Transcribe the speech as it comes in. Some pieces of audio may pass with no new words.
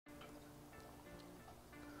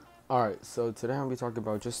Alright, so today I'm going to be talking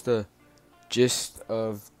about just the gist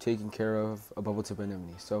of taking care of a bubble tip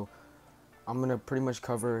anemone. So I'm going to pretty much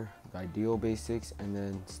cover the ideal basics and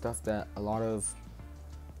then stuff that a lot of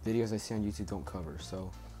videos I see on YouTube don't cover. So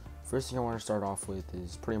first thing I want to start off with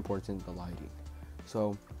is pretty important, the lighting.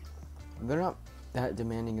 So they're not that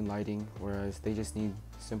demanding in lighting, whereas they just need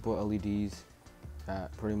simple LEDs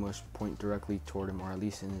that pretty much point directly toward them, or at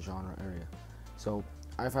least in the genre area. So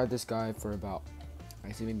I've had this guy for about,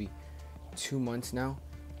 I say maybe 2 months now,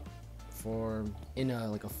 for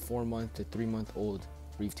like a 4 month to 3 month old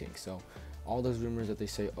reef tank. So all those rumors that they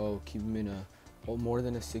say, oh, keep them in a more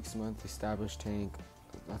than a 6 month established tank,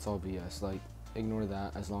 that's all BS. Like, ignore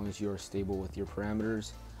that as long as you're stable with your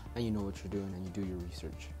parameters and you know what you're doing and you do your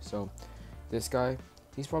research. So this guy,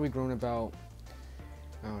 he's probably grown about,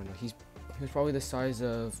 I don't know, he was probably the size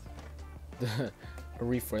of a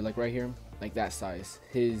Reefer, like right here, like that size,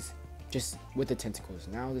 his just with the tentacles.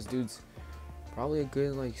 Now this dude's probably a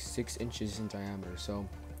good like 6 inches in diameter, so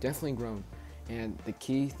definitely grown. And the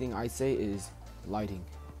key thing I'd say is lighting,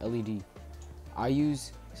 LED. I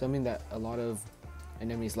use something that a lot of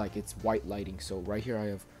anemones like, it's white lighting. So right here I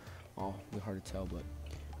have, oh, it's hard to tell, but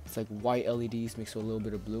it's like white LEDs mixed with a little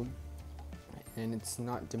bit of blue, and it's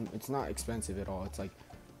not expensive at all. It's like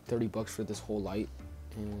 30 bucks for this whole light.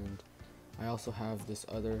 And I also have this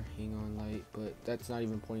other hang on light, but that's not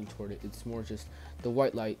even pointing toward it. It's more just the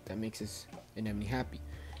white light that makes this anemone happy.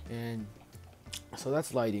 And so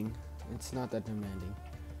that's lighting. It's not that demanding.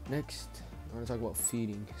 Next, I want to talk about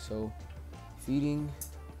feeding. So feeding,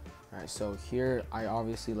 alright, so here I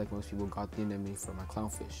obviously, like most people, got the anemone for my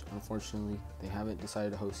clownfish. Unfortunately, they haven't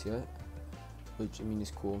decided to host yet, which I mean is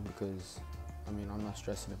cool, because I mean, I'm not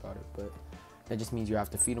stressing about it, but that just means you have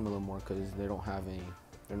to feed them a little more because they're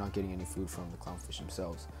not getting any food from the clownfish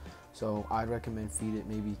themselves. So I'd recommend feed it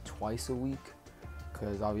maybe twice a week,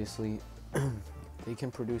 because obviously they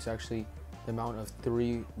can produce actually the amount of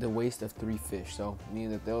the waste of 3 fish. So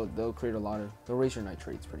meaning that they'll create they'll raise your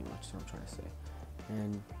nitrates pretty much, is what I'm trying to say.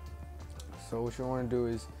 And so what you want to do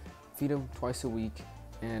is feed them twice a week,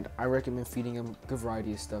 and I recommend feeding them a good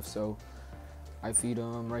variety of stuff. So I feed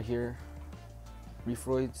them right here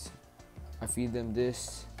Reeferoids, I feed them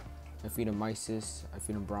this, I feed them mysis, I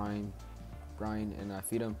feed them brine, and I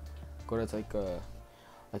feed them, go to like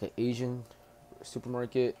an Asian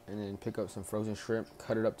supermarket and then pick up some frozen shrimp,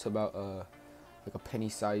 cut it up to about like a penny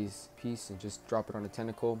size piece, and just drop it on a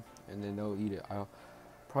tentacle, and then they'll eat it. I'll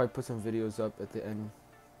probably put some videos up at the end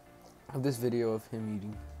of this video of him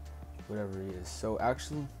eating whatever he is. So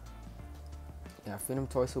actually, yeah, I feed him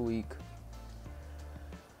twice a week.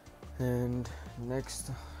 And next,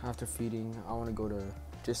 after feeding, I want to go to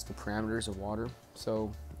just the parameters of water.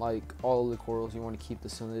 So like all of the corals, you want to keep the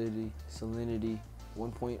salinity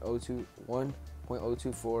 1.024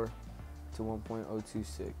 to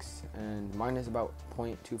 1.026, and mine is about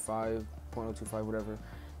 0.25, 0.025, whatever.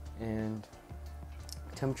 And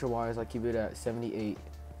temperature wise, I keep it at 78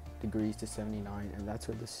 degrees to 79, and that's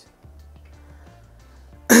where this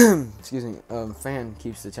excuse me, fan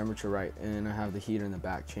keeps the temperature right, and I have the heater in the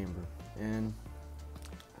back chamber. And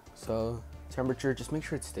so temperature, just make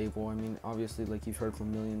sure it's stable. I mean, obviously, like you've heard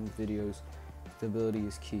from a million videos, stability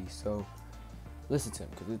is key. So listen to him,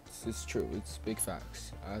 because it's true, it's big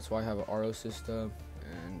facts. That's why I have an RO system,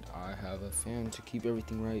 and I have a fan to keep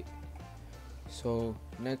everything right. So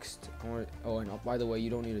next, and by the way, you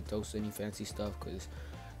don't need to dose any fancy stuff, because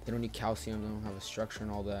they don't need calcium, they don't have a structure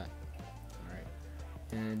and all that.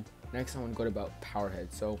 And next I want to go to about power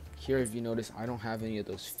heads. So here, if you notice, I don't have any of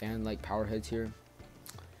those fan-like power heads here,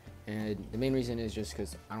 and the main reason is just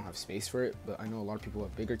because I don't have space for it. But I know a lot of people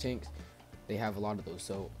have bigger tanks, they have a lot of those.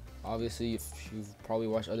 So obviously, if you've probably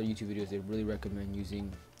watched other YouTube videos, they really recommend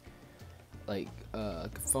using like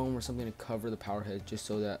foam or something to cover the power head, just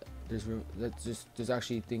so that there's room. There's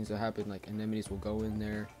actually things that happen, like anemones will go in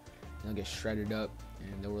there and they'll get shredded up,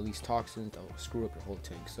 and they'll release toxins that will screw up your whole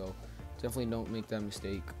tank. So definitely don't make that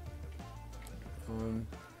mistake. So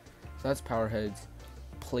that's power heads.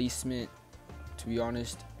 Placement, to be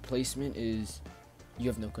honest, placement is, you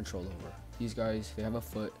have no control over. These guys, they have a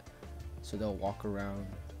foot, so they'll walk around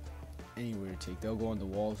anywhere to take. They'll go on the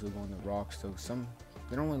walls, they'll go on the rocks. So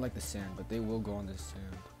they don't really like the sand, but they will go on the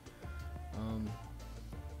sand.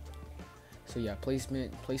 So yeah,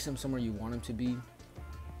 placement, place them somewhere you want them to be.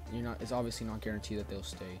 It's obviously not guaranteed that they'll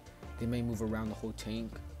stay. They may move around the whole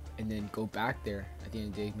tank and then go back there at the end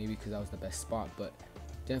of the day, maybe because that was the best spot, but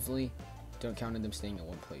definitely don't count on them staying in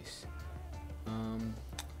one place.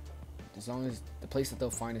 As long as the place that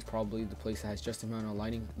they'll find is probably the place that has just the amount of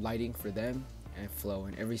lighting for them and flow,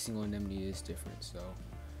 and every single anemone is different, so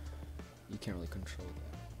you can't really control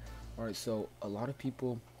that. Alright, so a lot of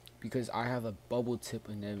people, because I have a bubble tip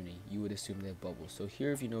anemone, you would assume they have bubbles. So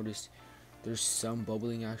here, if you notice, there's some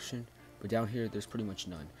bubbling action, but down here there's pretty much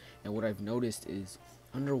none. And what I've noticed is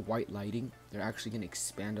under white lighting, they're actually going to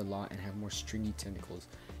expand a lot and have more stringy tentacles.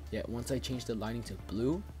 Yet once I change the lighting to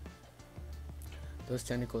blue, those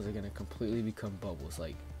tentacles are going to completely become bubbles.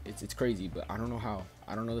 Like, it's crazy, but I don't know how.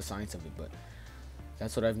 I don't know the science of it, but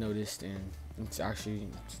that's what I've noticed, and it's actually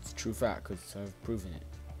it's a true fact because I've proven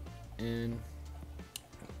it. And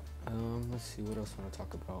let's see, what else I want to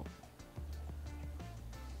talk about.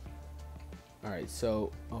 Alright,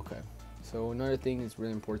 so okay, so another thing that's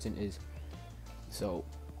really important is, so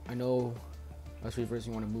I know us reefers,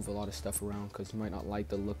 you want to move a lot of stuff around because you might not like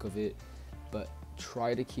the look of it, but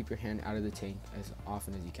try to keep your hand out of the tank as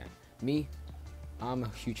often as you can. Me, I'm a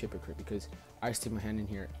huge hypocrite because I stick my hand in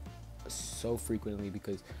here so frequently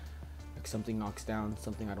because like something knocks down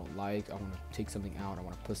something I don't like, I want to take something out, I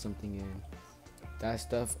want to put something in. That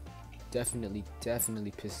stuff definitely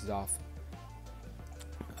pisses off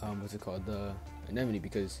what's it called, the anemone,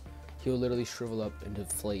 because he'll literally shrivel up and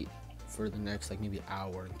deflate for the next like maybe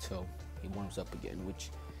hour until he warms up again, which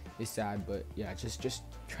is sad. But yeah, just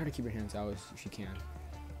try to keep your hands out if you can.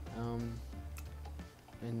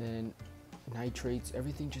 And then nitrates,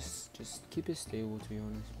 everything, just keep it stable, to be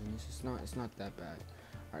honest, and it's not that bad.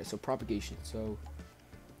 All right, so propagation. So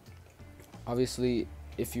obviously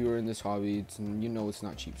if you're in this hobby, you know it's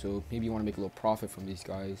not cheap, so maybe you want to make a little profit from these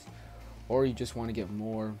guys, or you just want to get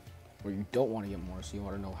more, or you don't want to get more, so you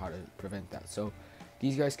want to know how to prevent that. So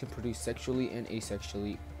these guys can produce sexually and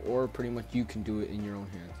asexually, or pretty much you can do it in your own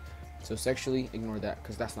hands. So sexually, ignore that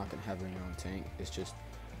because that's not going to happen in your own tank. It's just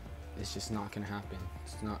not going to happen.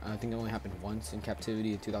 It's not. I think it only happened once in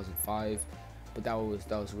captivity in 2005, but that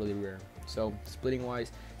was really rare. So splitting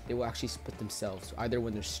wise, they will actually split themselves. So either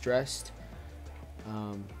when they're stressed,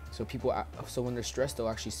 so when they're stressed, they'll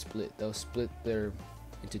actually split. They'll split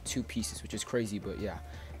into two pieces, which is crazy, but yeah.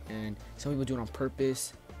 And some people do it on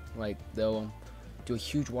purpose, like they'll do a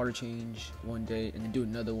huge water change one day and then do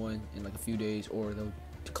another one in like a few days, or they'll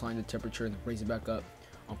decline the temperature and then raise it back up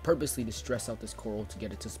on purposely to stress out this coral to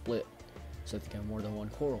get it to split so that they can have more than one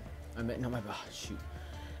coral.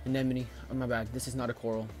 Anemone, oh my bad, this is not a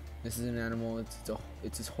coral, this is an animal.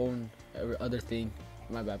 It's this whole other thing.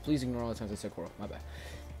 My bad, please ignore all the times I said coral, my bad.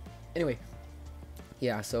 Anyway,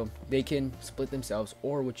 yeah, so they can split themselves,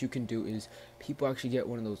 or what you can do is people actually get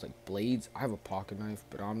one of those like blades. I have a pocket knife,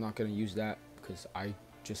 but I'm not gonna use that because I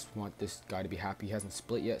just want this guy to be happy. He hasn't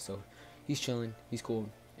split yet, so he's chilling, he's cool.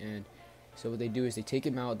 And so what they do is they take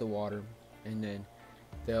him out of the water and then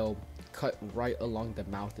they'll cut right along the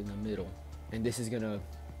mouth in the middle, and this is gonna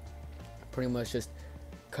pretty much just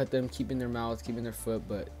cut them, keeping their mouth, keeping their foot,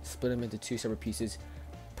 but split them into two separate pieces,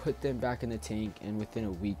 put them back in the tank, and within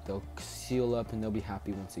a week they'll seal up and they'll be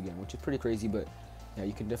happy once again, which is pretty crazy. But yeah,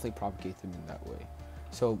 you can definitely propagate them in that way.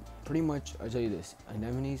 So pretty much, I'll tell you this,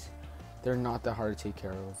 anemones, they're not that hard to take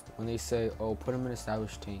care of. When they say, oh, put them in an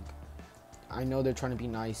established tank, I know they're trying to be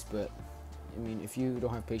nice, but I mean, if you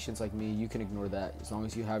don't have patience like me, you can ignore that. As long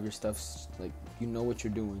as you have your stuff, like, you know what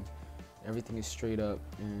you're doing, everything is straight up,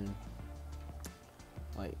 and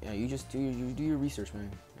like, yeah, you just do your research,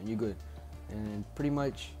 man, and you're good. And pretty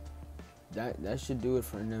much that should do it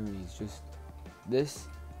for anemones. Just this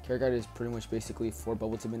care guide is pretty much basically for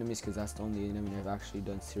bubble tip anemones, because that's the only anemone I've actually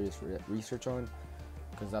done serious research on,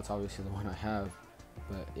 because that's obviously the one I have.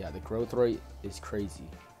 But yeah, the growth rate is crazy.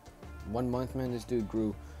 1 month, man, this dude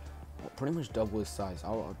grew pretty much double his size.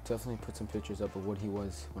 I'll definitely put some pictures up of what he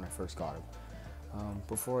was when I first got him.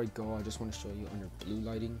 Before I go, I just want to show you under blue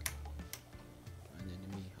lighting.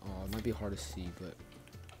 Oh, it might be hard to see, but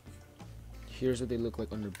here's what they look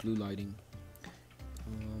like under blue lighting.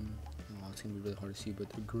 It's gonna be really hard to see, but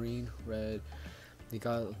they're green, red. They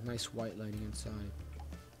got nice white lighting inside.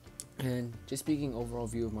 And just speaking overall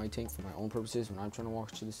view of my tank for my own purposes, when I'm trying to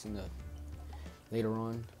watch this later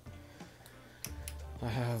on, I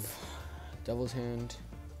have Devil's Hand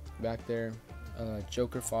back there,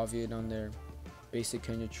 Joker Favia down there, basic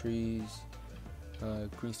Kenya trees,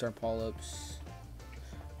 green star polyps.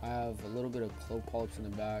 I have a little bit of clove polyps in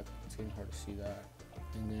the back. It's getting hard to see that.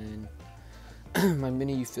 And then my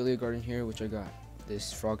mini Euphilia garden here, which I got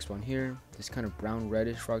this frog spawn here, this kind of brown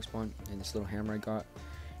reddish frog spawn, and this little hammer I got.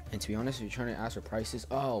 And to be honest, if you're trying to ask for prices,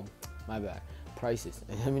 oh my bad, prices.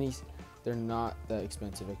 Anemones, they're not that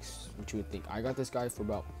expensive as what you would think. I got this guy for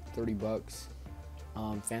about 30 bucks.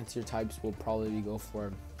 Fancier types will probably go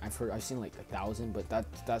for, I've seen like 1,000, but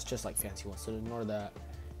that's just like fancy ones, so ignore that.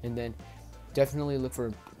 And then definitely look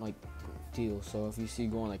for like deals. So if you see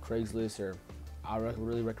go on like Craigslist or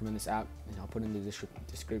really recommend this app, and I'll put in the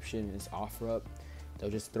description. It's OfferUp. They'll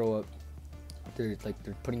just throw up, they're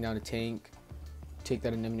putting down a tank, take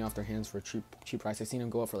that anemone off their hands for a cheap price. I've seen them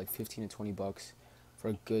go up for like 15 to 20 bucks for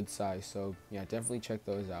a good size. So yeah, definitely check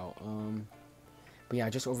those out. But yeah,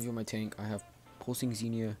 just overview my tank. I have pulsing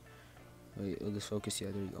Xenia. Wait, will this focus? Yeah,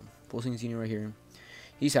 there you go. Pulsing Xenia right here.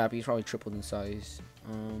 He's happy. He's probably tripled in size.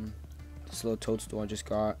 This little toadstool I just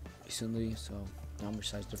got recently, so not much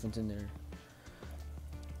size difference in there.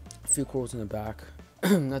 A few corals in the back,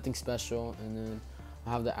 nothing special. And then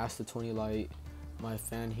I have the Asta 20 light, my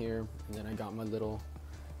fan here, and then I got my little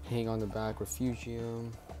hang on the back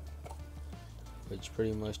refugium, which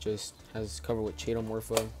pretty much just has covered with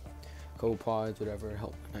chaetomorpha, copepods, whatever,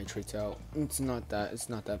 help nitrates out. It's not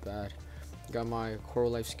that bad. Got my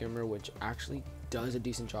coral life skimmer, which actually does a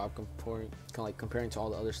decent job comparing to all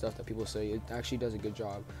the other stuff that people say. It actually does a good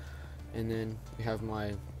job. And then we have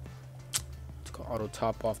my auto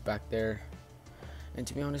top off back there. And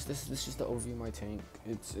to be honest, this is just the overview of my tank.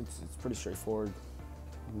 It's pretty straightforward,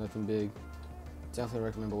 nothing big. Definitely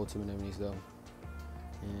recommend bubble tube anemones though.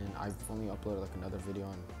 And I've only uploaded like another video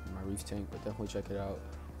on my reef tank, but definitely check it out.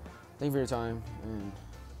 Thank you for your time, and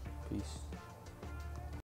peace.